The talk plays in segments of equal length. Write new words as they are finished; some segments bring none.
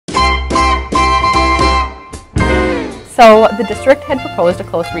So the district had proposed a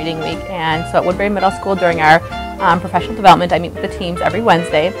close reading week, and so at Woodbury Middle School during our professional development, I meet with the teams every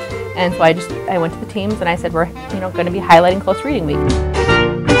Wednesday, and so I went to the teams and I said, we're going to be highlighting close reading week.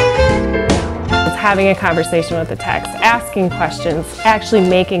 It's having a conversation with the text, asking questions, actually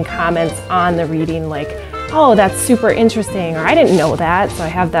making comments on the reading like, oh, that's super interesting, or I didn't know that, so I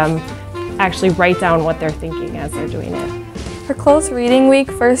have them actually write down what they're thinking as they're doing it. For close reading week,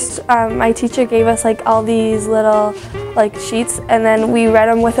 first my teacher gave us all these little sheets, and then we read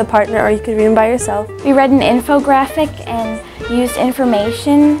them with a partner, or you could read them by yourself. We read an infographic and used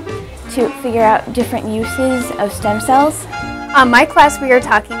information to figure out different uses of stem cells. My class, we are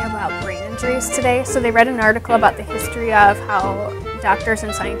talking about brain injuries today. So they read an article about the history of how doctors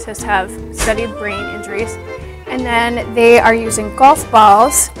and scientists have studied brain injuries. And then they are using golf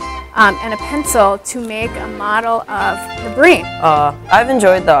balls and a pencil to make a model of the brain. I've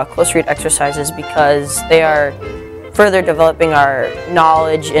enjoyed the close read exercises because they are further developing our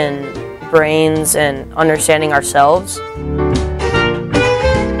knowledge in brains and understanding ourselves.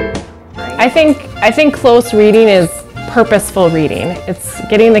 I think close reading is purposeful reading. It's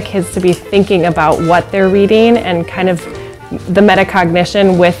getting the kids to be thinking about what they're reading and kind of the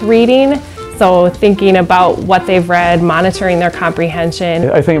metacognition with reading. So thinking about what they've read, monitoring their comprehension.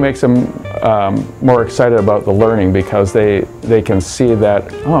 I think it makes them more excited about the learning because they can see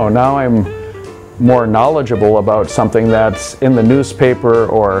that, oh, now I'm more knowledgeable about something that's in the newspaper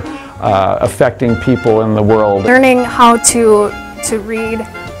or affecting people in the world. Learning how to read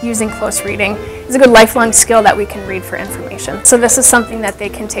using close reading is a good lifelong skill that we can read for information. So this is something that they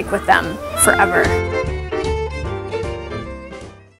can take with them forever.